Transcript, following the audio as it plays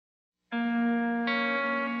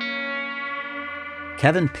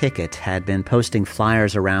Kevin Pickett had been posting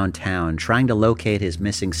flyers around town trying to locate his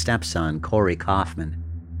missing stepson, Corey Kaufman.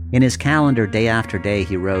 In his calendar, day after day,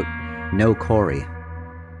 he wrote, "No Corey."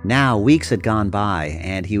 Now, weeks had gone by,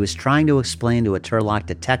 and he was trying to explain to a Turlock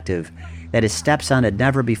detective that his stepson had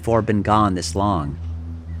never before been gone this long.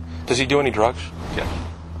 Does he do any drugs? Yeah.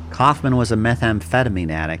 Kaufman was a methamphetamine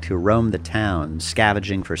addict who roamed the town,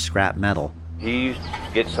 scavenging for scrap metal. He used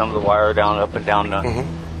to get some of the wire up and down the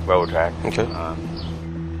railroad track. Okay.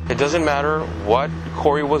 It doesn't matter what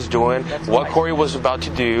Corey was doing, what Corey was about to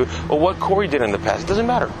do, or what Corey did in the past. It doesn't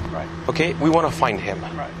matter. Right. Okay? We want to find him.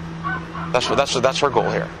 Right. That's our goal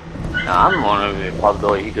here. Now, I'm wondering the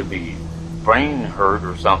possibility he could be brain hurt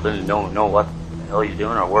or something and don't know what the hell he's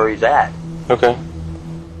doing or where he's at. Okay.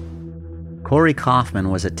 Corey Kaufman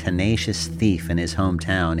was a tenacious thief in his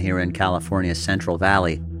hometown here in California's Central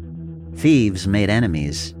Valley. Thieves made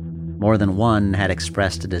enemies. More than one had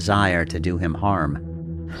expressed a desire to do him harm.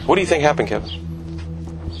 What do you think happened, Kevin?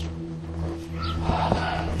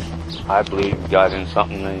 I believe he got in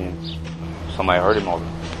something and somebody hurt him over.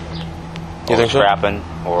 You think so? Scrapping,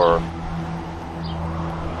 or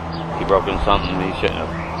he broke in something he shouldn't have.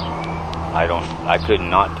 I could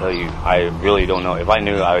not tell you. I really don't know. If I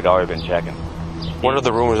knew, I would already been checking. What are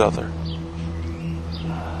the rumors out there?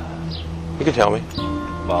 You can tell me.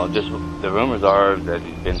 Well, just the rumors are that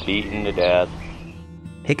he's been beaten to death.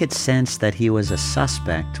 Pickett sensed that he was a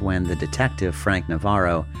suspect when the detective, Frank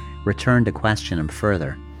Navarro, returned to question him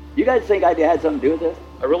further. You guys think I had something to do with this?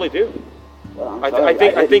 I really do. Well,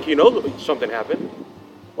 I think you know that something happened.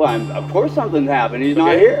 Well, of course something happened. He's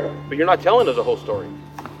not here. But you're not telling us the whole story.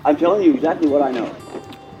 I'm telling you exactly what I know.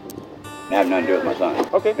 I have nothing to do with my son.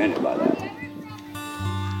 Okay. Offended by that.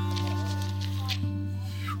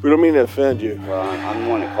 We don't mean to offend you. Well, I'm the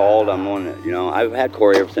one that called. I'm the one that, I've had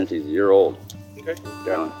Corey ever since he's a year old. Okay.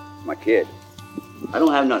 My kid. I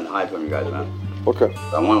don't have nothing to hide from you guys, man. Okay.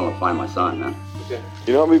 I want to find my son, man. Okay.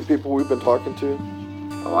 You know how many people we've been talking to?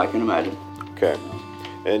 Oh, I can imagine. Okay.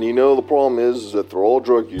 And the problem is that they're all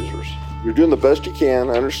drug users. You're doing the best you can,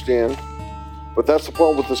 I understand. But that's the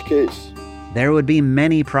problem with this case. There would be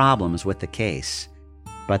many problems with the case,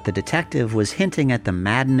 but the detective was hinting at the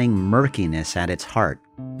maddening murkiness at its heart.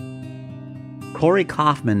 Corey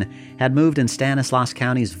Kaufman had moved in Stanislaus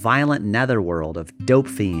County's violent netherworld of dope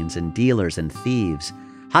fiends and dealers and thieves,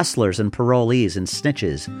 hustlers and parolees and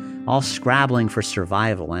snitches, all scrabbling for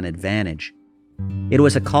survival and advantage. It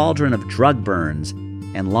was a cauldron of drug burns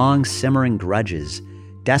and long simmering grudges,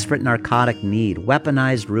 desperate narcotic need,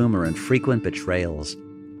 weaponized rumor, and frequent betrayals.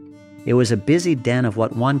 It was a busy den of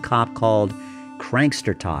what one cop called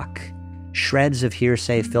crankster talk, shreds of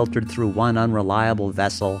hearsay filtered through one unreliable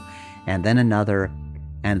vessel, and then another,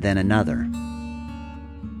 and then another.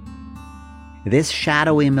 This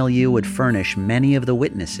shadowy milieu would furnish many of the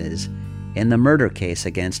witnesses in the murder case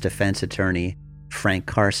against defense attorney Frank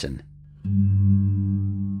Carson.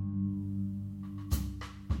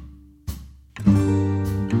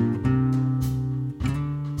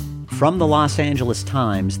 From the Los Angeles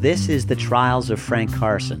Times, this is The Trials of Frank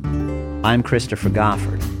Carson. I'm Christopher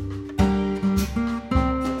Goffard.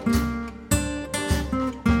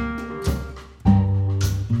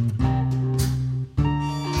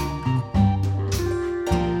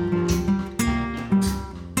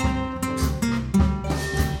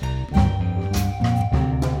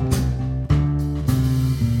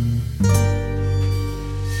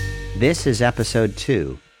 This is Episode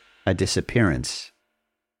 2, A Disappearance.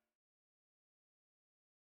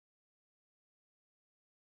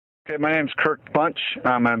 Okay, my name's Kirk Bunch.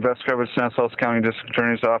 I'm an investigator with Stanislaus County District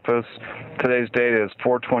Attorney's Office. Today's date is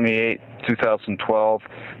 4/28/2012.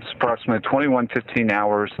 It's approximately 21:15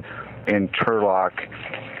 hours in Turlock,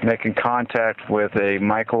 making contact with a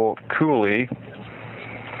Michael Cooley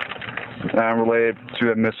related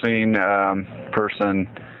to a missing person.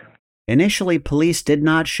 Initially, police did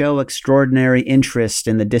not show extraordinary interest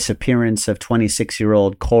in the disappearance of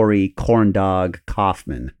 26-year-old Corey "Corndog"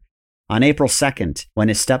 Kaufman. On April 2nd, when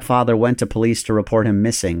his stepfather went to police to report him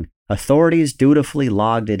missing, authorities dutifully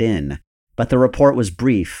logged it in, but the report was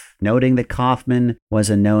brief, noting that Kaufman was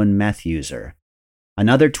a known meth user.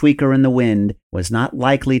 Another tweaker in the wind was not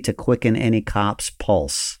likely to quicken any cop's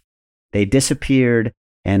pulse. They disappeared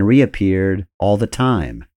and reappeared all the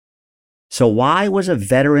time. So why was a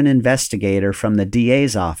veteran investigator from the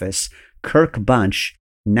DA's office, Kirk Bunch,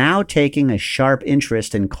 now taking a sharp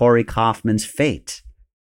interest in Corey Kaufman's fate?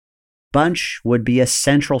 Bunch would be a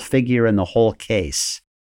central figure in the whole case.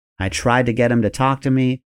 I tried to get him to talk to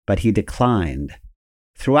me, but he declined.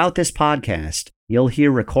 Throughout this podcast, you'll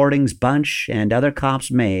hear recordings Bunch and other cops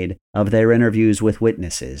made of their interviews with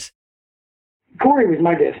witnesses. Corey was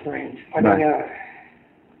my best friend. I mean,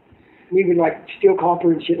 we would like steal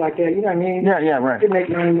copper and shit like that. You know what I mean? Yeah, right. To make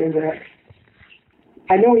money and that.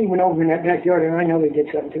 I know he went over in that backyard, and I know they did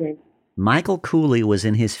something to him. Michael Cooley was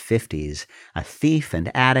in his 50s, a thief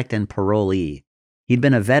and addict and parolee. He'd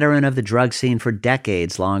been a veteran of the drug scene for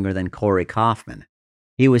decades longer than Corey Kaufman.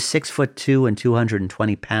 He was 6'2" and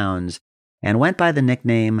 220 pounds, and went by the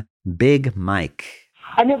nickname Big Mike.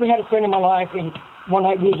 I never had a friend in my life, and one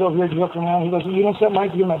night he was over here joking around. He goes, "You know something,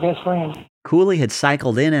 Mike? You're my best friend." Cooley had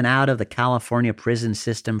cycled in and out of the California prison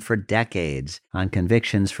system for decades on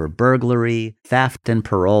convictions for burglary, theft, and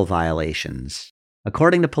parole violations.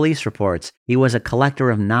 According to police reports, he was a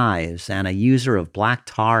collector of knives and a user of black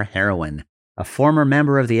tar heroin, a former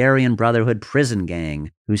member of the Aryan Brotherhood prison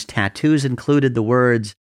gang, whose tattoos included the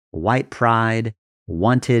words "White Pride,"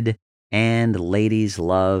 "Wanted," and "Ladies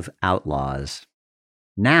Love Outlaws."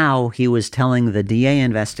 Now he was telling the DA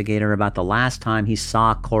investigator about the last time he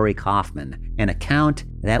saw Corey Kaufman, an account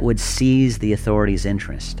that would seize the authorities'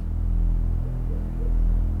 interest.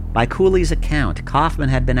 By Cooley's account, Kaufman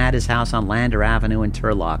had been at his house on Lander Avenue in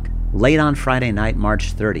Turlock late on Friday night,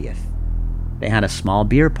 March 30th. They had a small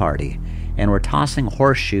beer party and were tossing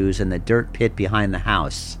horseshoes in the dirt pit behind the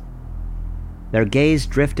house. Their gaze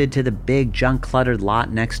drifted to the big junk-cluttered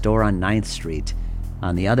lot next door on 9th Street,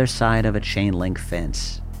 on the other side of a chain-link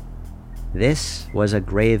fence. This was a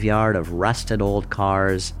graveyard of rusted old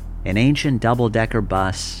cars, an ancient double-decker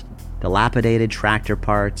bus, dilapidated tractor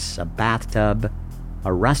parts, a bathtub,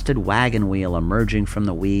 a rusted wagon wheel emerging from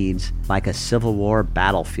the weeds like a Civil War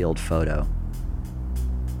battlefield photo.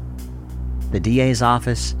 The DA's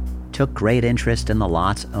office took great interest in the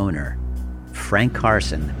lot's owner, Frank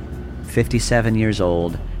Carson, 57 years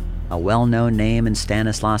old, a well-known name in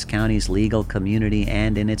Stanislaus County's legal community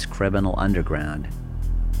and in its criminal underground.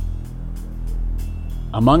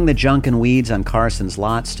 Among the junk and weeds on Carson's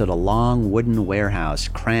lot stood a long wooden warehouse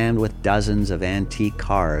crammed with dozens of antique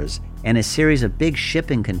cars and a series of big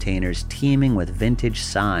shipping containers teeming with vintage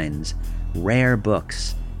signs, rare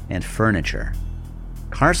books, and furniture.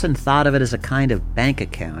 Carson thought of it as a kind of bank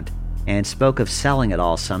account and spoke of selling it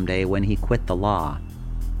all someday when he quit the law.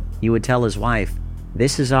 He would tell his wife,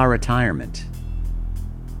 "This is our retirement."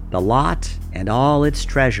 The lot and all its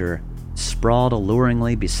treasure sprawled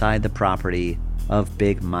alluringly beside the property of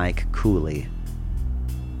Big Mike Cooley.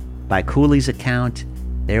 By Cooley's account,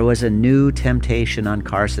 there was a new temptation on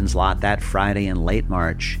Carson's lot that Friday in late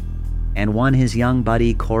March, and one his young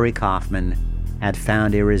buddy Corey Kaufman had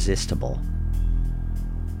found irresistible.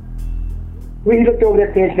 We looked over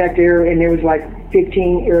that fence back there, and there was like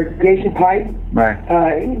 15 irrigation pipe. Right.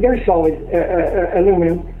 They're solid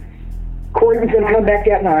aluminum. Corey was going to come back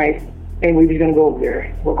that night, and we was going to go over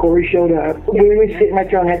there. Well, Corey showed up. We was sitting right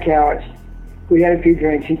there on that couch. We had a few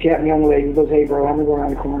drinks. He tapped me on the leg. He goes, "Hey, bro, I'm going to go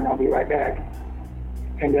around the corner, and I'll be right back."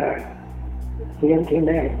 And he never came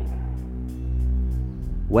back.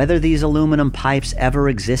 Whether these aluminum pipes ever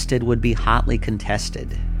existed would be hotly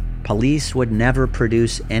contested. Police would never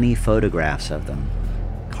produce any photographs of them.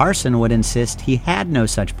 Carson would insist he had no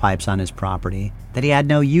such pipes on his property, that he had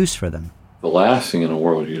no use for them. The last thing in the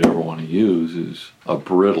world you'd ever want to use is a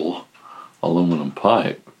brittle aluminum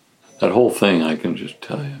pipe. That whole thing, I can just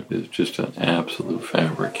tell you, is just an absolute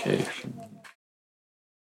fabrication.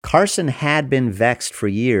 Carson had been vexed for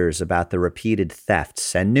years about the repeated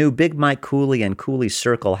thefts and knew Big Mike Cooley and Cooley's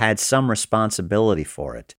circle had some responsibility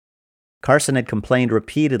for it. Carson had complained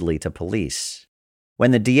repeatedly to police.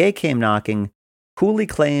 When the DA came knocking, Cooley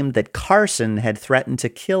claimed that Carson had threatened to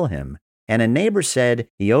kill him, and a neighbor said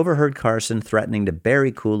he overheard Carson threatening to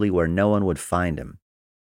bury Cooley where no one would find him.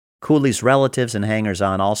 Cooley's relatives and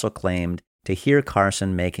hangers-on also claimed to hear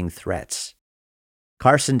Carson making threats.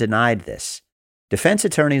 Carson denied this. Defense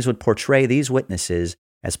attorneys would portray these witnesses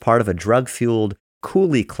as part of a drug-fueled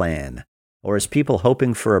Cooley clan, or as people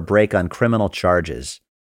hoping for a break on criminal charges.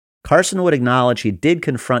 Carson would acknowledge he did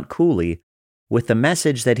confront Cooley with the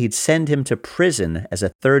message that he'd send him to prison as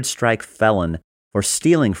a third-strike felon for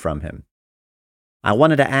stealing from him. I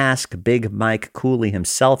wanted to ask Big Mike Cooley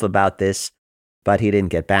himself about this, but he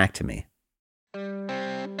didn't get back to me.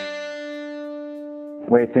 The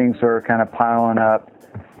way things are kind of piling up,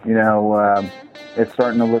 it's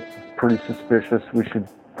starting to look pretty suspicious. We should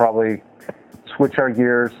probably switch our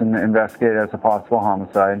gears and investigate it as a possible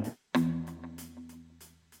homicide.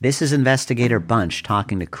 This is Investigator Bunch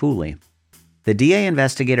talking to Cooley. The DA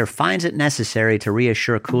investigator finds it necessary to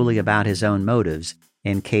reassure Cooley about his own motives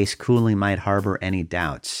in case Cooley might harbor any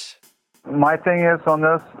doubts. My thing is on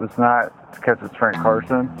this, it's not because it's Frank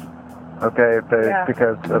Carson, okay, but it's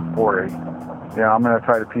because of Corey. I'm going to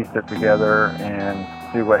try to piece it together and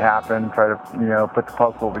see what happened, try to, put the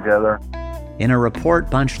puzzle together. In a report,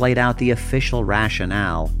 Bunch laid out the official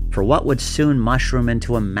rationale for what would soon mushroom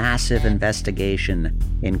into a massive investigation,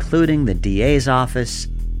 including the DA's office,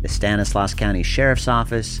 the Stanislaus County Sheriff's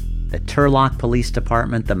Office, the Turlock Police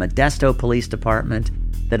Department, the Modesto Police Department,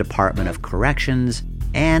 the Department of Corrections,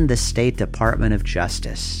 and the State Department of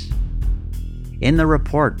Justice. In the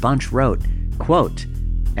report, Bunch wrote, quote,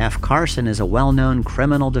 F. Carson is a well-known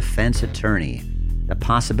criminal defense attorney. The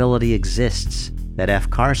possibility exists that F.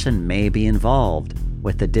 Carson may be involved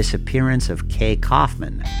with the disappearance of Kay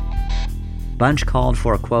Kaufman. Bunch called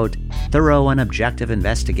for, quote, thorough and objective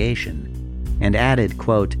investigation, and added,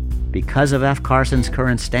 quote, because of F. Carson's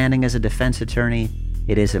current standing as a defense attorney,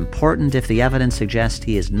 it is important, if the evidence suggests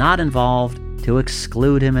he is not involved, to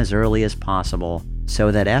exclude him as early as possible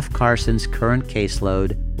so that F. Carson's current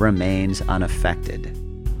caseload remains unaffected.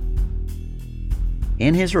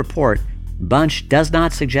 In his report, Bunch does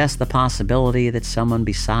not suggest the possibility that someone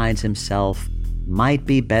besides himself might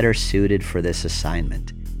be better suited for this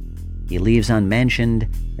assignment. He leaves unmentioned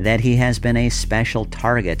that he has been a special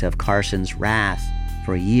target of Carson's wrath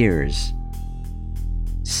for years.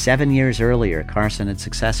 7 years earlier, Carson had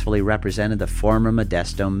successfully represented the former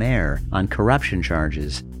Modesto mayor on corruption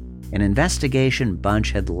charges, an investigation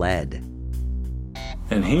Bunch had led.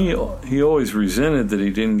 And he always resented that he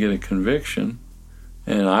didn't get a conviction,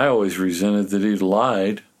 and I always resented that he'd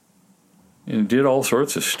lied and did all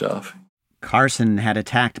sorts of stuff. Carson had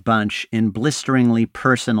attacked Bunch in blisteringly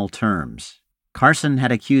personal terms. Carson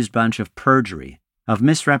had accused Bunch of perjury, of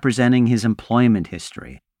misrepresenting his employment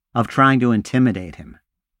history, of trying to intimidate him.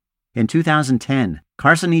 In 2010,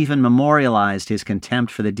 Carson even memorialized his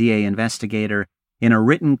contempt for the DA investigator in a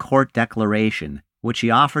written court declaration, which he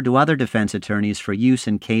offered to other defense attorneys for use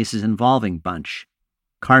in cases involving Bunch.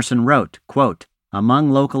 Carson wrote, quote, among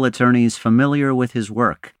local attorneys familiar with his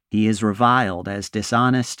work, he is reviled as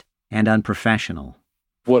dishonest and unprofessional.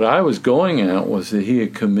 What I was going at was that he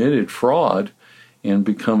had committed fraud in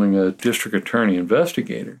becoming a district attorney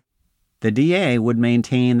investigator. The DA would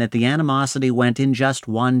maintain that the animosity went in just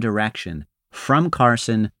one direction, from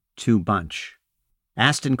Carson to Bunch.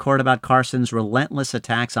 Asked in court about Carson's relentless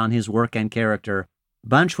attacks on his work and character,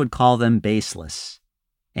 Bunch would call them baseless,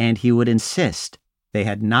 and he would insist they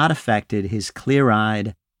had not affected his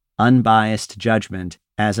clear-eyed, unbiased judgment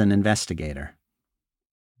as an investigator.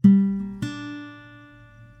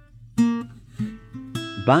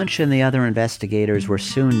 Bunch and the other investigators were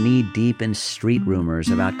soon knee-deep in street rumors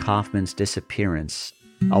about Kaufman's disappearance,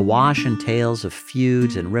 awash in tales of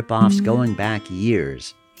feuds and rip-offs going back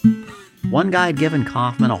years. One guy had given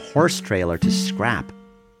Kaufman a horse trailer to scrap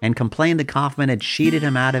and complained that Kaufman had cheated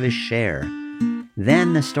him out of his share.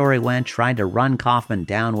 Then, the story went, tried to run Kaufman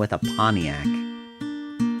down with a Pontiac.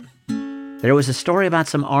 There was a story about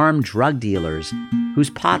some armed drug dealers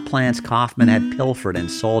whose pot plants Kaufman had pilfered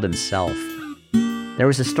and sold himself. There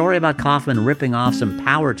was a story about Kaufman ripping off some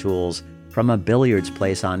power tools from a billiards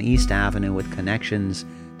place on East Avenue with connections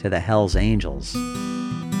to the Hells Angels.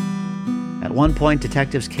 At one point,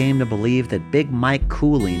 detectives came to believe that Big Mike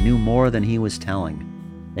Cooley knew more than he was telling.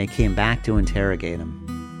 They came back to interrogate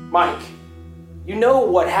him. Mike, you know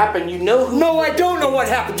what happened. You know who... No, I don't know what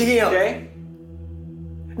happened to him. Okay?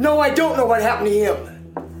 No, I don't know what happened to him.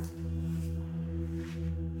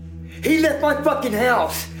 He left my fucking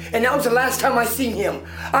house, and that was the last time I seen him.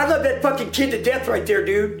 I love that fucking kid to death right there,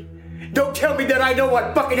 dude. Don't tell me that I know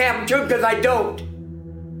what fucking happened to him, because I don't.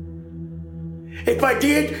 If I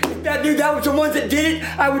did, if I knew that was the ones that did it,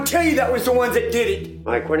 I would tell you that was the ones that did it.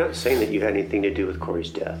 Mike, we're not saying that you had anything to do with Corey's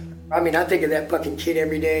death. I mean, I think of that fucking kid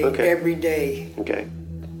every day, every day. Okay.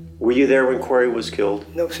 Were you there when Corey was killed?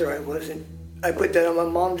 No, sir, I wasn't. I put that on my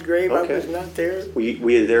mom's grave. Okay. I was not there. Were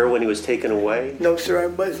you there when he was taken away? No, sir, I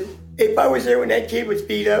wasn't. If I was there when that kid was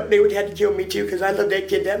beat up, they would have to kill me too, because I love that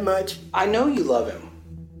kid that much. I know you love him.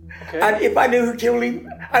 Okay. If I knew who killed him,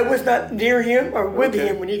 I was not near him or with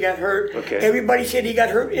him when he got hurt. Okay. Everybody said he got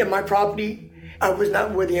hurt in my property. I was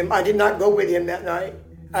not with him. I did not go with him that night.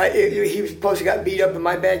 He was supposed to got beat up in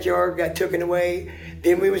my backyard, got taken away.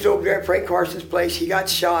 Then we was over there at Frank Carson's place. He got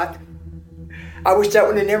shot. I wish that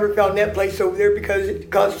one had never found that place over there because it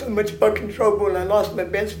caused so much fucking trouble and I lost my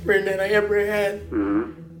best friend that I ever had.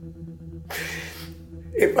 Mm-hmm.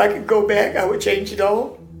 If I could go back, I would change it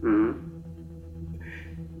all. Mm-hmm.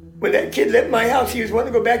 When that kid left my house, he was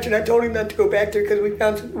wanting to go back there, and I told him not to go back there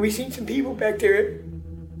because we seen some people back there.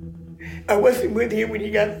 I wasn't with him when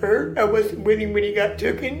he got hurt. I wasn't with him when he got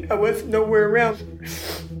taken. I wasn't nowhere around.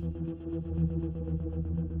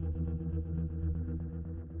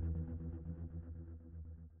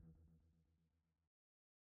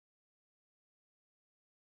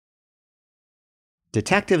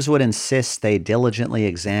 Detectives would insist they diligently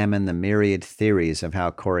examine the myriad theories of how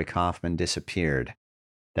Corey Kaufman disappeared.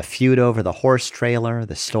 The feud over the horse trailer,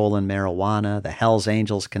 the stolen marijuana, the Hells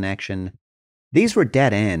Angels connection. These were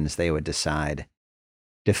dead ends, they would decide.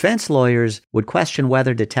 Defense lawyers would question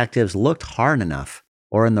whether detectives looked hard enough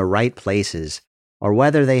or in the right places, or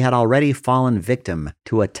whether they had already fallen victim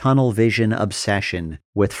to a tunnel vision obsession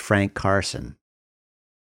with Frank Carson.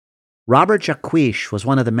 Robert Jaquish was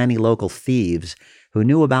one of the many local thieves who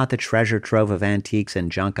knew about the treasure trove of antiques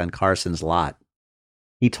and junk on Carson's lot.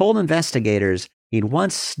 He told investigators he'd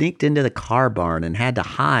once sneaked into the car barn and had to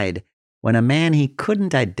hide when a man he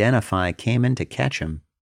couldn't identify came in to catch him.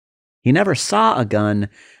 He never saw a gun,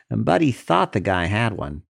 but he thought the guy had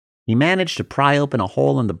one. He managed to pry open a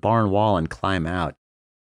hole in the barn wall and climb out.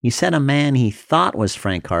 He said a man he thought was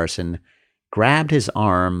Frank Carson grabbed his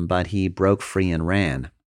arm, but he broke free and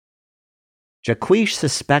ran. Jaquish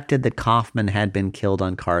suspected that Kaufman had been killed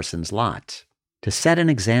on Carson's lot, to set an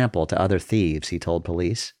example to other thieves, he told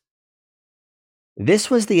police.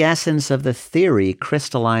 This was the essence of the theory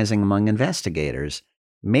crystallizing among investigators.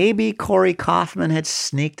 Maybe Corey Kaufman had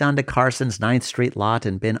sneaked onto Carson's 9th Street lot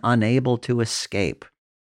and been unable to escape.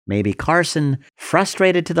 Maybe Carson,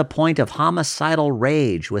 frustrated to the point of homicidal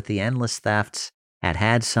rage with the endless thefts,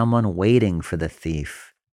 had someone waiting for the thief.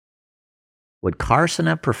 Would Carson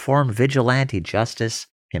have performed vigilante justice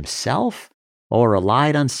himself or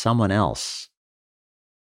relied on someone else?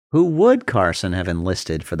 Who would Carson have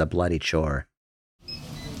enlisted for the bloody chore?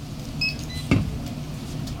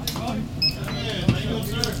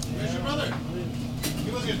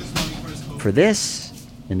 For this,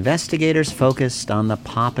 investigators focused on the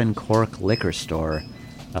Pop and Cork liquor store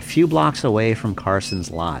a few blocks away from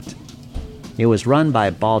Carson's lot. It was run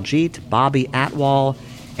by Baljeet Bobby Atwal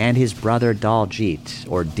and his brother Daljeet,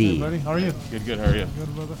 or D. Hey buddy, how are you? Good, how are you?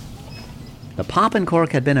 Good, brother. The Pop and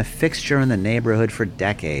Cork had been a fixture in the neighborhood for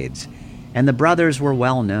decades, and the brothers were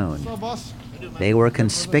well known. What's up, boss? They were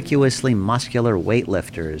conspicuously muscular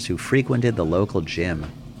weightlifters who frequented the local gym.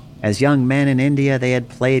 As young men in India, they had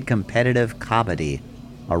played competitive kabaddi,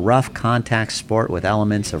 a rough contact sport with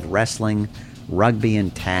elements of wrestling, rugby,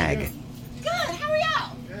 and tag.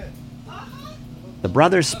 The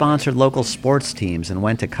brothers sponsored local sports teams and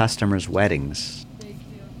went to customers' weddings.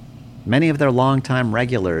 Many of their longtime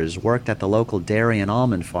regulars worked at the local dairy and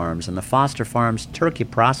almond farms and the Foster Farms turkey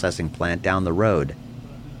processing plant down the road.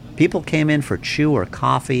 People came in for chew or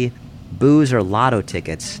coffee, booze or lotto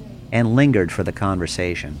tickets, and lingered for the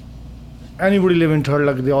conversation. Anybody live in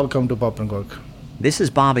Turlock, they all come to Pop and Cork. This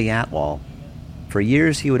is Bobby Atwal. For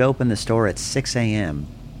years, he would open the store at 6 a.m.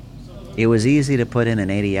 It was easy to put in an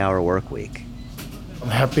 80-hour work week. I'm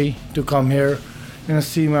happy to come here and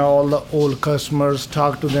see all the old customers,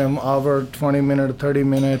 talk to them over 20 minutes, 30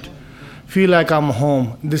 minutes. Feel like I'm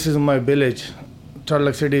home. This is my village.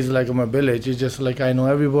 Turlock City is like my village. It's just like I know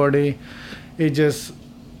everybody. It just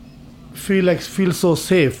feel so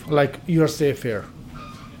safe, like you're safe here.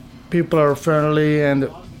 People are friendly, and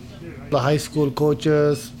the high school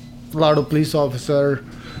coaches, a lot of police officers,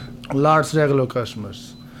 lots of regular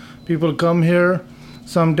customers. People come here.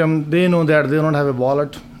 Sometimes they know that they don't have a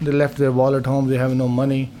wallet. They left their wallet home. They have no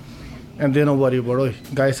money. And they don't worry about, oh,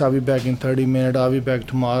 guys, I'll be back in 30 minutes. I'll be back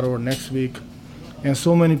tomorrow or next week. And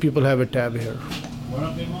so many people have a tab here.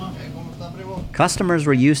 Customers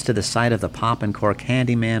were used to the sight of the Pop and Cork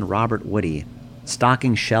handyman Robert Woody,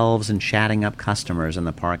 stocking shelves and chatting up customers in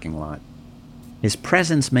the parking lot. His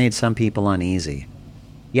presence made some people uneasy.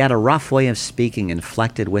 He had a rough way of speaking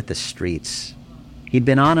inflected with the streets. He'd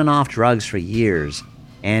been on and off drugs for years,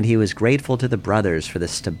 and he was grateful to the brothers for the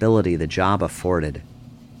stability the job afforded.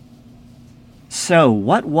 So,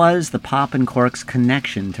 what was the Pop and Cork's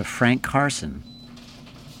connection to Frank Carson?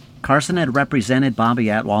 Carson had represented Bobby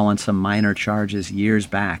Atwal on some minor charges years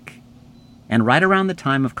back, and right around the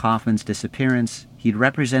time of Kaufman's disappearance, he'd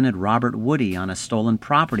represented Robert Woody on a stolen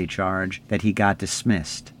property charge that he got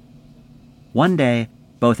dismissed. One day,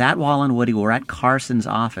 both Atwal and Woody were at Carson's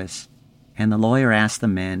office, and the lawyer asked the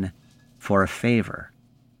men for a favor.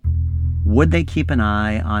 Would they keep an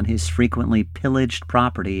eye on his frequently pillaged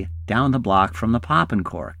property down the block from the Pop and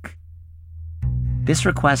Cork? This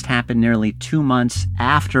request happened nearly 2 months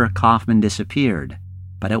after Kaufman disappeared,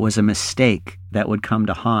 but it was a mistake that would come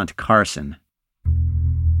to haunt Carson.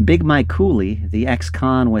 Big Mike Cooley, the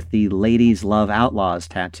ex-con with the Ladies Love Outlaws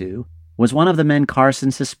tattoo, was one of the men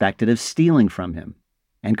Carson suspected of stealing from him,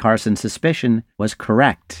 and Carson's suspicion was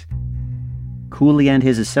correct. Cooley and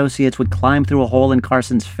his associates would climb through a hole in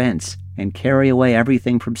Carson's fence and carry away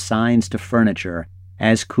everything from signs to furniture,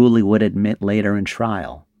 as Cooley would admit later in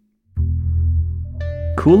trial.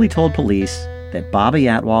 Cooley told police that Bobby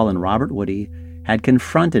Atwal and Robert Woody had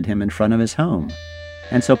confronted him in front of his home.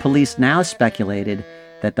 And so police now speculated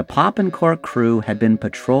that the Pop and Cork crew had been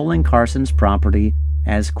patrolling Carson's property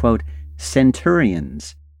as, quote,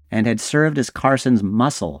 centurions, and had served as Carson's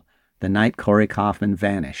muscle the night Corey Kaufman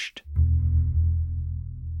vanished.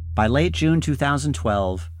 By late June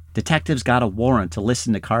 2012, detectives got a warrant to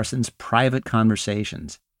listen to Carson's private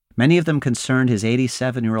conversations. Many of them concerned his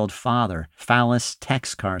 87-year-old father, Phallus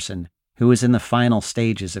Tex Carson, who was in the final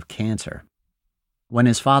stages of cancer. When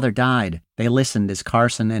his father died, they listened as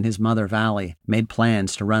Carson and his mother, Valley, made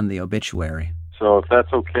plans to run the obituary. So if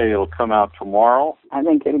that's okay, it'll come out tomorrow? I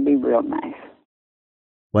think it'll be real nice.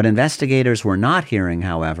 What investigators were not hearing,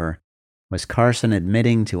 however, was Carson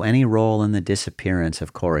admitting to any role in the disappearance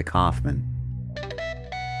of Corey Kaufman.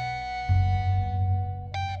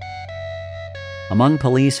 Among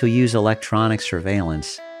police who use electronic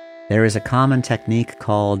surveillance, there is a common technique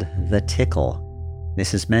called the tickle.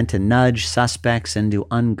 This is meant to nudge suspects into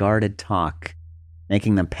unguarded talk,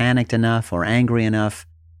 making them panicked enough or angry enough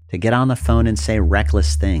to get on the phone and say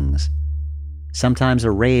reckless things. Sometimes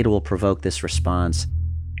a raid will provoke this response,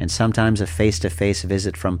 and sometimes a face-to-face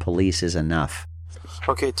visit from police is enough.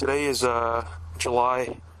 Okay, today is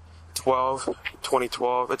July 12,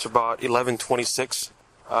 2012. It's about 11:26.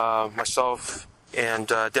 Myself and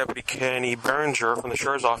Deputy Kenny Berenger from the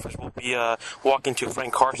Sheriff's Office will be walking to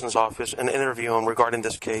Frank Carson's office and interview him regarding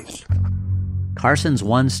this case. Carson's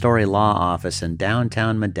one-story law office in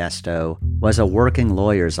downtown Modesto was a working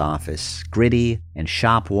lawyer's office, gritty and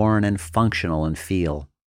shop-worn and functional in feel.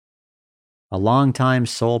 A longtime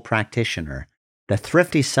sole practitioner, the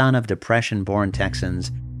thrifty son of Depression-born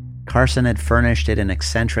Texans, Carson had furnished it in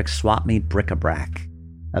eccentric swap meet bric-a-brac,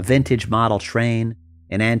 a vintage model train,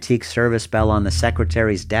 an antique service bell on the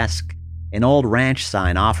secretary's desk, an old ranch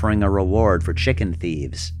sign offering a reward for chicken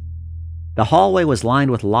thieves. The hallway was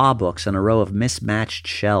lined with law books and a row of mismatched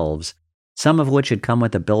shelves, some of which had come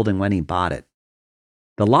with the building when he bought it.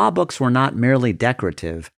 The law books were not merely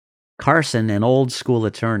decorative. Carson, an old-school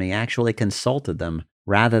attorney, actually consulted them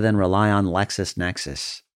rather than rely on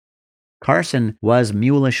LexisNexis. Carson was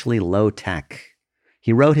mulishly low-tech.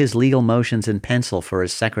 He wrote his legal motions in pencil for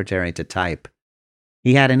his secretary to type.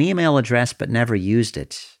 He had an email address but never used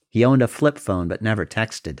it. He owned a flip phone but never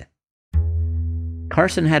texted.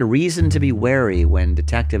 Carson had reason to be wary when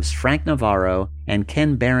detectives Frank Navarro and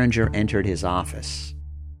Ken Berenger entered his office.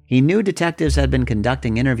 He knew detectives had been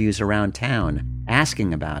conducting interviews around town,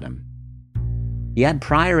 asking about him. He had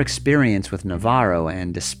prior experience with Navarro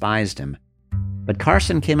and despised him, but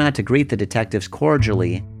Carson came out to greet the detectives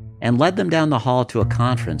cordially and led them down the hall to a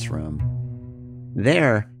conference room.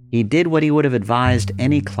 There, he did what he would have advised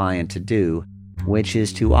any client to do, which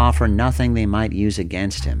is to offer nothing they might use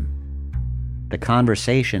against him. The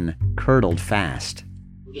conversation curdled fast.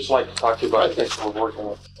 We'd just like to talk to you about things we're working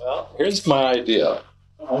with. Well, here's my idea.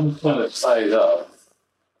 I'm going to tie it up.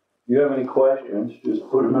 If you have any questions, just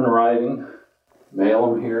put them in writing,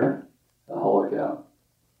 mail them here, I'll look out.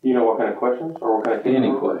 You know what kind of questions? Or what kind of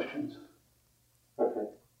Any questions. Okay.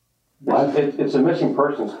 It's a missing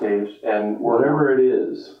persons case, and whatever it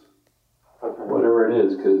is. Okay. Whatever it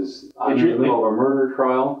is, because I'm in the middle of a murder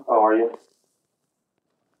trial. Oh, are you?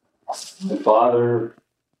 My father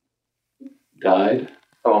died.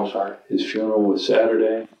 Oh, I'm sorry. His funeral was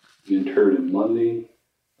Saturday. He interred him Monday.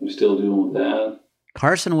 I'm still dealing with that.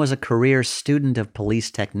 Carson was a career student of police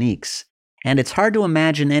techniques, and it's hard to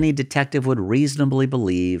imagine any detective would reasonably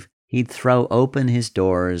believe he'd throw open his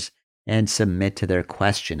doors and submit to their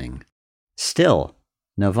questioning. Still,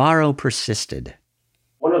 Navarro persisted.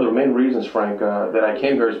 One of the main reasons, Frank, that I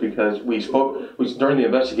came here is because during the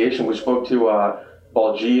investigation, we spoke to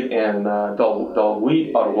Baljeet and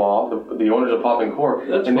Dalweet Adwal, the owners of Pop and Cork,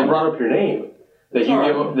 and they brought up your name. That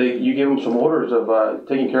you gave them some orders of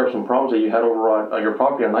taking care of some problems that you had over on your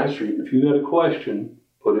property on 9th Street. If you got a question,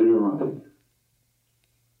 put it in writing.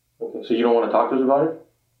 Okay, so you don't want to talk to us about it?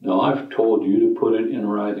 No, I've told you to put it in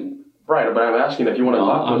writing. Right, but I'm asking if you want to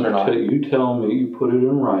talk to us or not. You tell me, you put it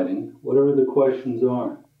in writing, whatever the questions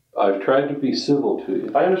are. I've tried to be civil to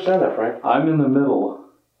you. I understand that, Frank. I'm in the middle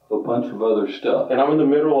of a bunch of other stuff. And I'm in the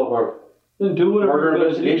middle of our murder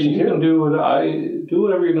investigation, you can do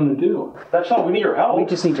whatever you're going to do. That's all. We need your help. We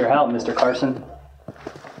just need your help, Mr. Carson.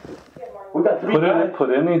 We got 3 guys. Put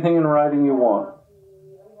anything in writing you want.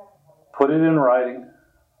 Put it in writing.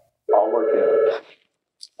 I'll look at it.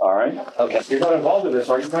 All right? Okay. You're not involved in this,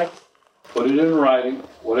 are you, Frank? Put it in writing,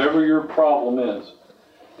 whatever your problem is.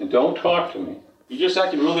 And don't talk to me. You just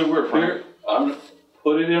acted really weird, Frank.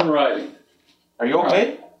 Put it in writing. Are you okay?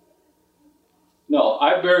 Right. No,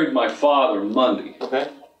 I buried my father Monday. Okay.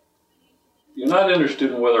 You're not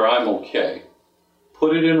interested in whether I'm okay.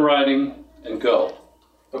 Put it in writing and go.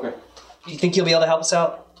 Okay. Do you think you'll be able to help us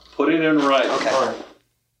out? Put it in writing. Okay. All right.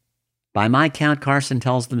 By my count, Carson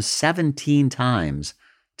tells them 17 times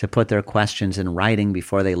to put their questions in writing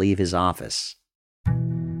before they leave his office.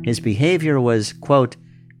 His behavior was, quote,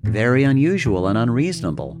 very unusual and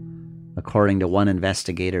unreasonable, according to one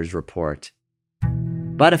investigator's report.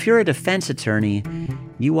 But if you're a defense attorney,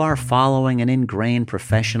 you are following an ingrained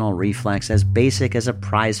professional reflex as basic as a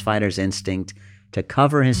prizefighter's instinct to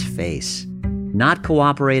cover his face. Not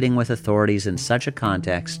cooperating with authorities in such a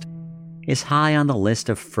context is high on the list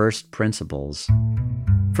of first principles.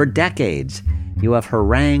 For decades, you have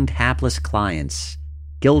harangued hapless clients,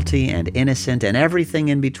 guilty and innocent and everything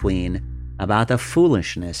in between, about the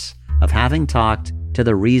foolishness of having talked to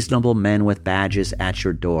the reasonable men with badges at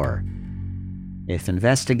your door. If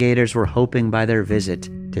investigators were hoping by their visit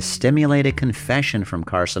to stimulate a confession from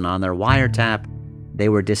Carson on their wiretap, they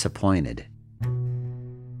were disappointed.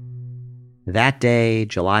 That day,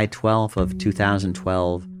 July 12th of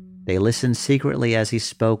 2012, they listened secretly as he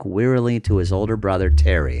spoke wearily to his older brother,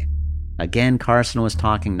 Terry. Again, Carson was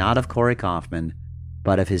talking not of Corey Kaufman,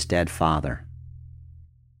 but of his dead father.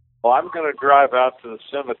 Well, I'm going to drive out to the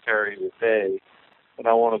cemetery today, and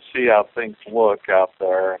I want to see how things look out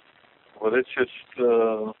there. But it's just,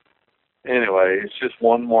 anyway, it's just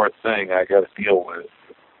one more thing I got to deal with.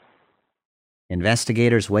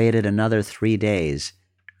 Investigators waited another 3 days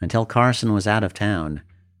until Carson was out of town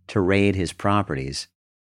to raid his properties.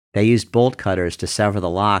 They used bolt cutters to sever the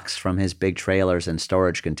locks from his big trailers and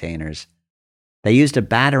storage containers. They used a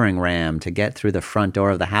battering ram to get through the front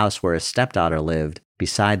door of the house where his stepdaughter lived,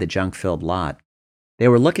 beside the junk-filled lot. They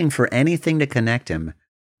were looking for anything to connect him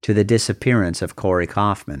to the disappearance of Corey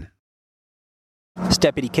Kaufman. It's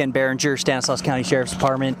Deputy Ken Berenger, Stanislaus County Sheriff's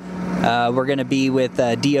Department. We're going to be with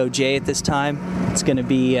DOJ at this time. It's going to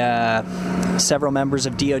be several members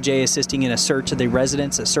of DOJ assisting in a search of the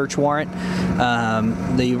residence, a search warrant.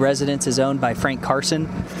 The residence is owned by Frank Carson.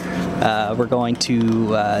 We're going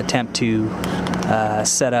to attempt to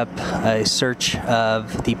set up a search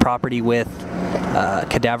of the property with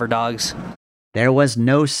cadaver dogs. There was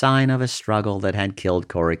no sign of a struggle that had killed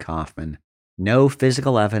Corey Kaufman. No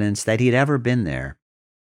physical evidence that he'd ever been there.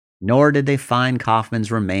 Nor did they find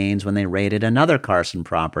Kaufman's remains when they raided another Carson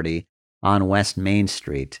property on West Main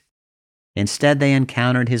Street. Instead, they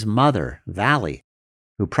encountered his mother, Valley,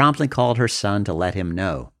 who promptly called her son to let him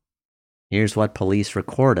know. Here's what police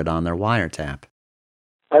recorded on their wiretap.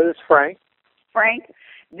 Hi, this is Frank. Frank,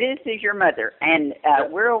 this is your mother, and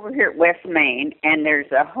we're over here at West Main, and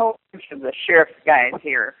there's a whole bunch of the sheriff's guys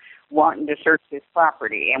here wanting to search this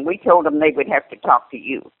property, and we told them they would have to talk to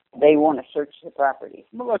you. They want to search the property.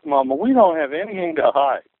 Well, look, Mama, we don't have anything to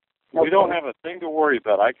hide. Okay. We don't have a thing to worry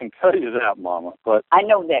about. I can tell you that, Mama. But I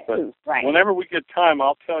know that too, right? Whenever we get time,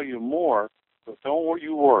 I'll tell you more. But don't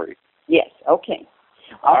you worry. Yes. Okay.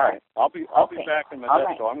 All right. I'll be Okay. back in a All minute,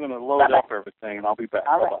 right. so I'm going to load Bye-bye. up everything, and I'll be back.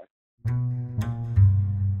 All Bye-bye. right.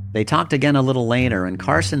 They talked again a little later, and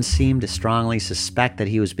Carson seemed to strongly suspect that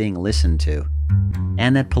he was being listened to,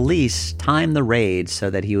 and that police timed the raid so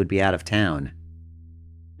that he would be out of town.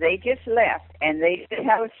 They just left, and they did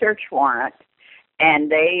have a search warrant,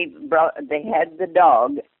 and they had the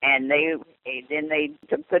dog, and then they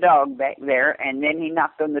took the dog back there, and then he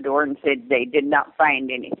knocked on the door and said they did not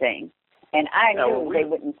find anything. And I knew they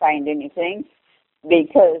wouldn't find anything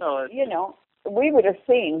because, we would have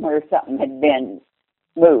seen where something had been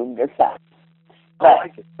moved or something.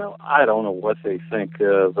 But I don't know what they think,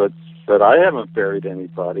 but I haven't buried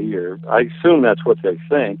anybody, or I assume that's what they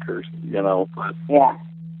think, or but yeah,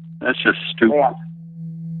 that's just stupid. Yeah.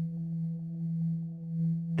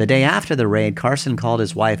 The day after the raid, Carson called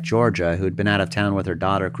his wife, Georgia, who'd been out of town with her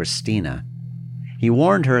daughter, Christina. He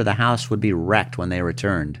warned her the house would be wrecked when they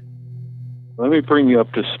returned. Let me bring you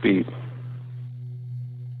up to speed.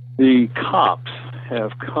 The cops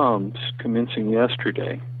have come commencing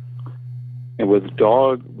yesterday, and with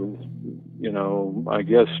I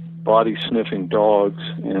guess body sniffing dogs,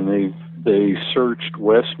 and they searched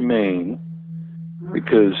West Main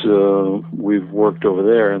because we've worked over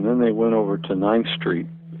there, and then they went over to 9th Street.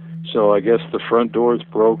 So I guess the front door is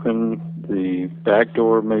broken, the back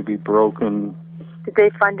door may be broken. Did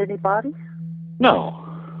they find any bodies? No.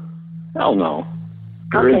 Hell no.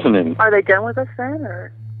 There isn't any. Are they done with us then,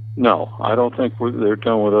 or? No, I don't think they're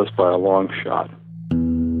done with us by a long shot.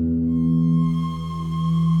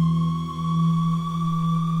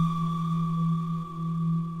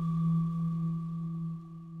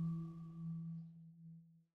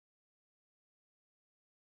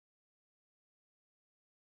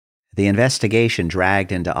 The investigation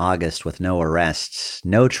dragged into August with no arrests,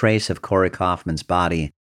 no trace of Corey Kaufman's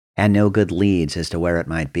body, and no good leads as to where it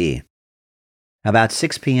might be. About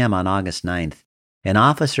 6 p.m. on August 9th, an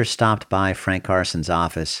officer stopped by Frank Carson's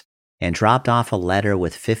office and dropped off a letter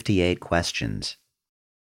with 58 questions.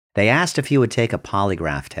 They asked if he would take a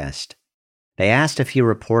polygraph test. They asked if he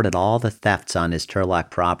reported all the thefts on his Turlock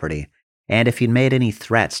property and if he'd made any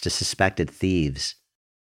threats to suspected thieves.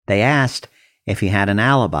 They asked if he had an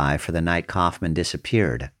alibi for the night Kaufman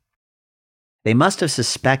disappeared. They must have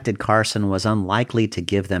suspected Carson was unlikely to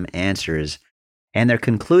give them answers, and their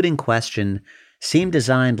concluding question seemed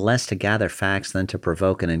designed less to gather facts than to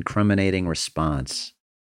provoke an incriminating response.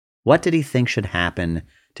 What did he think should happen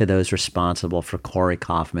to those responsible for Corey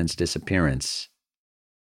Kaufman's disappearance?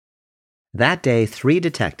 That day, 3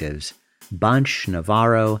 detectives, Bunch,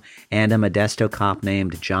 Navarro, and a Modesto cop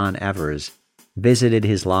named John Evers, visited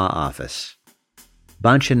his law office.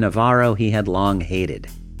 Bunch and Navarro he had long hated.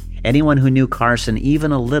 Anyone who knew Carson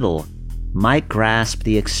even a little might grasp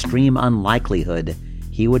the extreme unlikelihood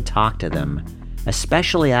he would talk to them,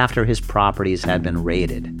 especially after his properties had been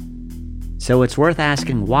raided. So it's worth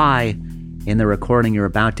asking why, in the recording you're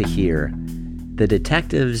about to hear, the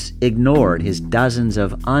detectives ignored his dozens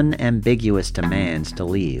of unambiguous demands to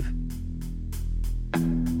leave.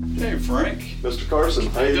 Hey, Frank. Mr. Carson,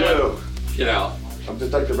 how you doing? Get out. I'm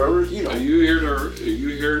Detective Evers. Are you here? Do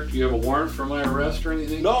you have a warrant for my arrest or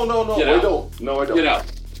anything? No, Get out. I don't. No, I don't. Get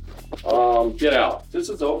out. Get out. This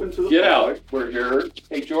is open to the Get public. out. We're here.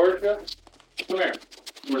 Hey, Georgia, come here.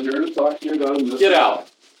 We're here to talk to you about this. Get out.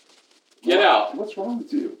 Get out. What's wrong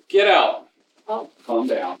with you? Get out. Calm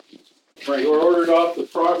down. Frank, you were ordered off the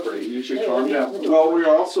property. You should calm down. Well, we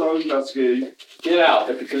are also investigating Get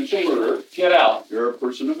out. a potential murder. Get out. You're a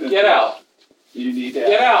person of interest. Get out. You need to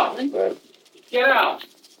Get out. Get out.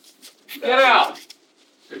 Get out.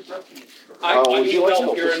 I would need you like to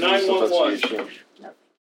help. You're a 911.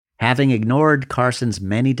 Having ignored Carson's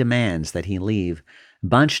many demands that he leave,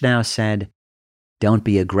 Bunch now said, "Don't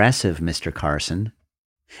be aggressive, Mr. Carson."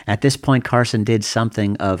 At this point, Carson did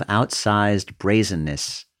something of outsized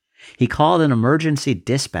brazenness. He called an emergency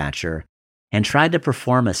dispatcher and tried to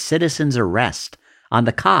perform a citizen's arrest on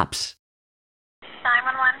the cops.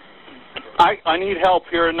 911. I need help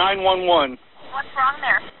here at 911. What's wrong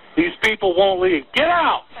there? These people won't leave. Get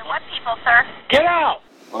out! Okay, what people, sir? Get out!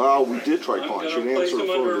 We did try calling. She didn't answer the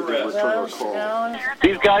phone. They didn't return our call.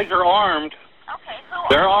 These guys are armed. Okay, who?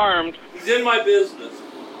 They're armed. He's in my business.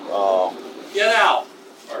 Get out.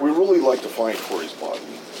 We really like to find Corey's body.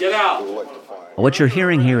 Get out. We would like to find. What you're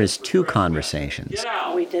hearing here is 2 conversations. Get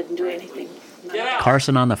out. We didn't do anything. Get out.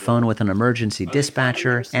 Carson on the phone with an emergency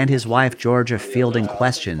dispatcher and his wife Georgia fielding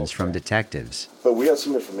questions from detectives. But we have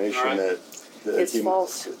some information that It's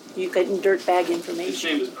false. You getting dirtbag His name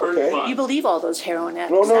information. is Kurt Fine. You believe all those heroin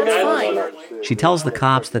addicts. No, That's no. fine. She tells the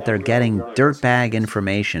cops that they're getting dirtbag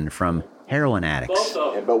information from heroin addicts. Both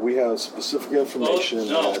of them. But we have specific information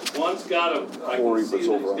No, that one's got a. I Corey can see was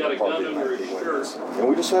that over he's on got the a gun property under night his he went. shirt. And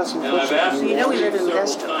we just have some And I've questions. asked You know we live in several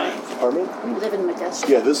Modesto. times. Pardon me? We live in Modesto.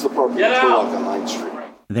 Yeah, this is the property Get in out! Turlock on 9th Street.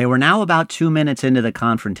 They were now about 2 minutes into the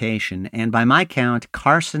confrontation, and by my count,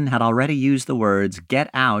 Carson had already used the words "get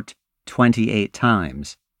out" 28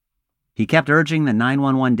 times. He kept urging the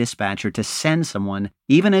 911 dispatcher to send someone,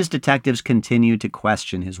 even as detectives continued to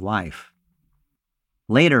question his wife.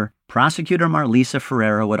 Later, prosecutor Marlisa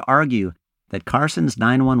Ferreira would argue that Carson's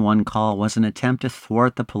 911 call was an attempt to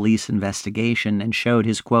thwart the police investigation and showed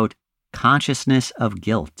his, quote, consciousness of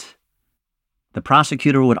guilt. The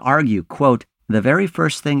prosecutor would argue, quote, the very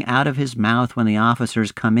first thing out of his mouth when the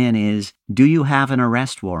officers come in is, "Do you have an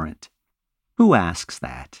arrest warrant?" Who asks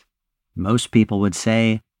that? Most people would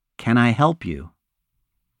say, "Can I help you?"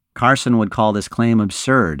 Carson would call this claim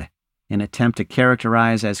absurd, an attempt to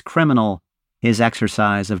characterize as criminal his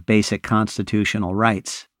exercise of basic constitutional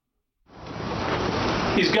rights.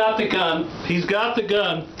 He's got the gun. He's got the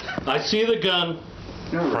gun. I see the gun.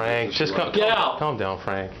 Frank, just Get out. Calm down,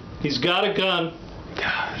 Frank. He's got a gun.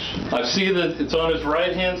 Gosh. I see that it's on his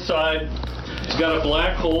right-hand side. He's got a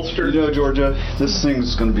black holster. You know, Georgia, this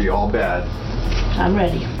thing's going to be all bad. I'm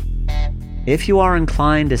ready. If you are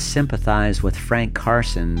inclined to sympathize with Frank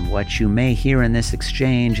Carson, what you may hear in this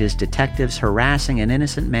exchange is detectives harassing an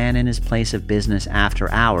innocent man in his place of business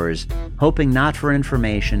after hours, hoping not for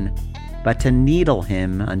information, but to needle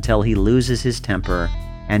him until he loses his temper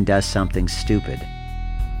and does something stupid.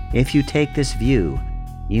 If you take this view,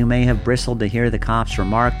 you may have bristled to hear the cops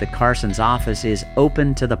remark that Carson's office is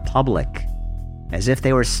open to the public, as if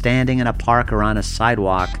they were standing in a park or on a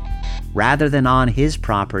sidewalk, rather than on his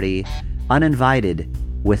property, uninvited,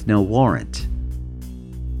 with no warrant.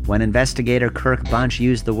 When investigator Kirk Bunch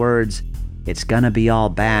used the words, "It's gonna be all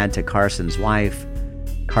bad" to Carson's wife,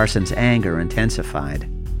 Carson's anger intensified.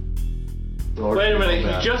 Wait a minute,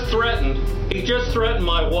 he just threatened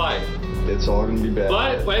my wife. It's all going to be bad.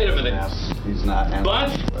 But, wait a minute. He's not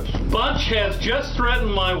answering Bunch has just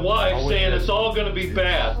threatened my wife, saying it's all going to be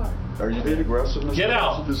bad. Are you being aggressive, Mr. Get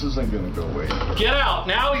out. This isn't going to go away. Get out.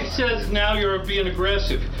 Now he says now you're being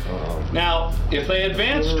aggressive. Now, if they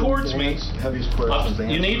advance towards me,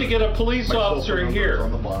 you need to get a police officer in here.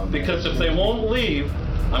 Because if they won't leave,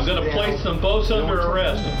 I'm going to place them both under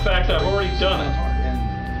arrest. In fact, I've already done it.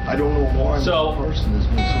 I don't know why the person is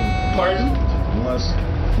missing. Pardon? Unless...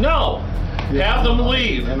 No. Have them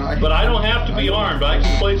leave. But I don't have to be armed. I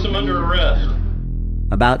can place them under arrest.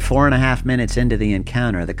 About 4.5 minutes into the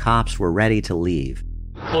encounter, the cops were ready to leave.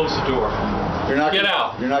 Close the door. Get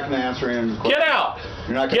out. You're not going to answer any questions. Get out.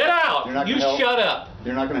 Get out. You shut up.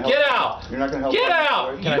 You're not going to help. Get out. You're not going to help. Get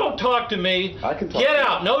out. You don't talk to me. I can talk. Get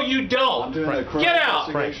out. No, you don't. I'm doing a criminal Get out.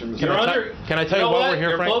 investigation. Can I tell you why we're here,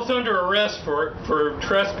 You're Frank? both under arrest for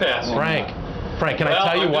trespassing. Frank, can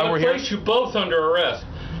I tell you why we're here? I'm going to place you both under arrest.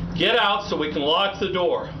 Get out so we can lock the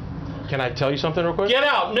door. Can I tell you something real quick? Get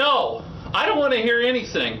out. No. I don't want to hear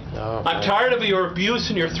anything. I'm tired of your abuse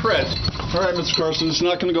and your threats. All right, Mr. Carson, it's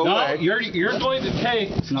not going to go away. No, you're going to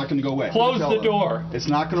take. It's not going to go away. Close the door. It's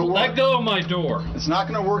not going to work. Let go of my door. It's not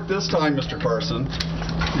going to work this time, Mr. Carson.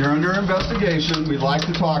 You're under investigation. We'd like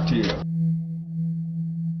to talk to you.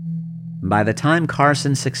 By the time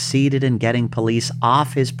Carson succeeded in getting police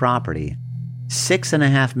off his property,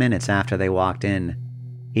 6.5 minutes after they walked in,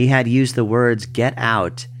 he had used the words "get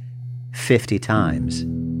out" 50 times.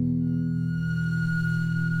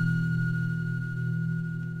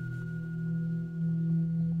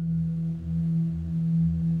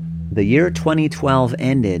 The year 2012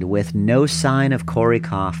 ended with no sign of Corey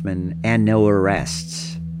Kaufman and no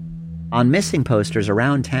arrests. On missing posters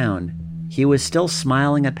around town, he was still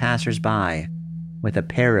smiling at passersby with a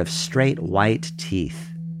pair of straight white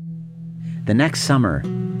teeth. The next summer,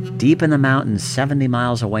 deep in the mountains 70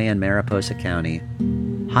 miles away in Mariposa County,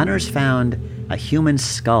 hunters found a human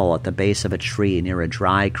skull at the base of a tree near a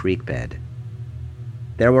dry creek bed.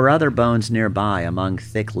 There were other bones nearby among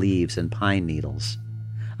thick leaves and pine needles.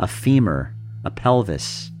 A femur, a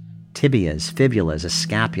pelvis, tibias, fibulas, a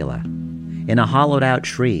scapula. In a hollowed-out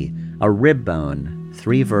tree, a rib bone,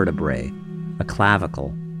 3 vertebrae, a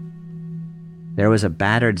clavicle. There was a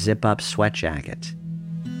battered zip-up sweat jacket,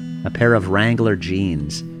 a pair of Wrangler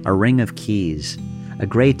jeans, a ring of keys, a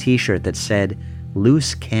gray t-shirt that said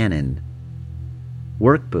 "Loose Cannon,"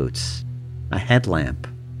 work boots, a headlamp.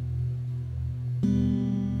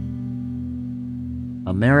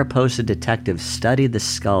 A Mariposa detective studied the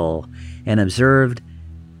skull and observed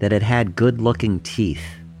that it had good-looking teeth.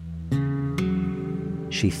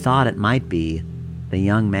 She thought it might be the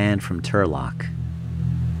young man from Turlock.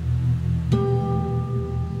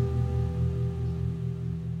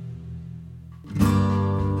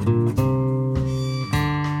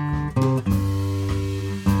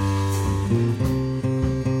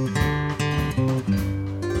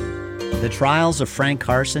 The Trials of Frank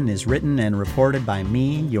Carson is written and reported by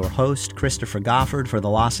me, your host, Christopher Goffard, for the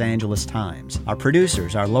Los Angeles Times. Our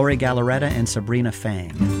producers are Lori Gallaretta and Sabrina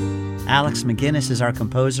Fang. Alex McGinnis is our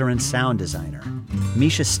composer and sound designer.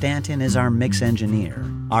 Misha Stanton is our mix engineer.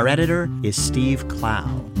 Our editor is Steve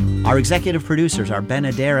Clow. Our executive producers are Ben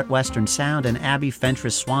Adair at Western Sound and Abby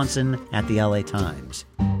Fentress Swanson at the LA Times.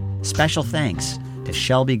 Special thanks to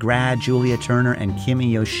Shelby Grad, Julia Turner, and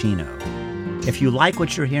Kimi Yoshino. If you like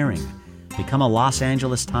what you're hearing, become a Los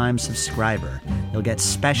Angeles Times subscriber. You'll get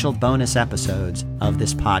special bonus episodes of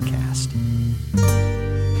this podcast.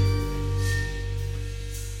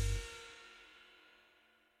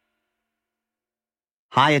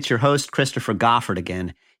 Hi, it's your host, Christopher Goffard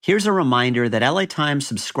again. Here's a reminder that LA Times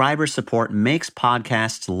subscriber support makes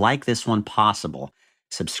podcasts like this one possible.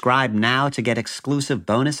 Subscribe now to get exclusive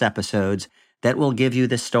bonus episodes that will give you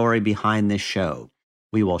the story behind this show.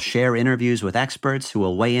 We will share interviews with experts who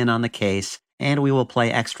will weigh in on the case, and we will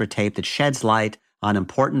play extra tape that sheds light on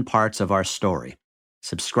important parts of our story.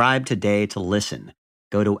 Subscribe today to listen.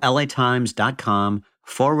 Go to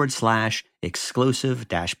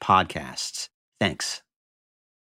latimes.com/exclusive-podcasts. Thanks.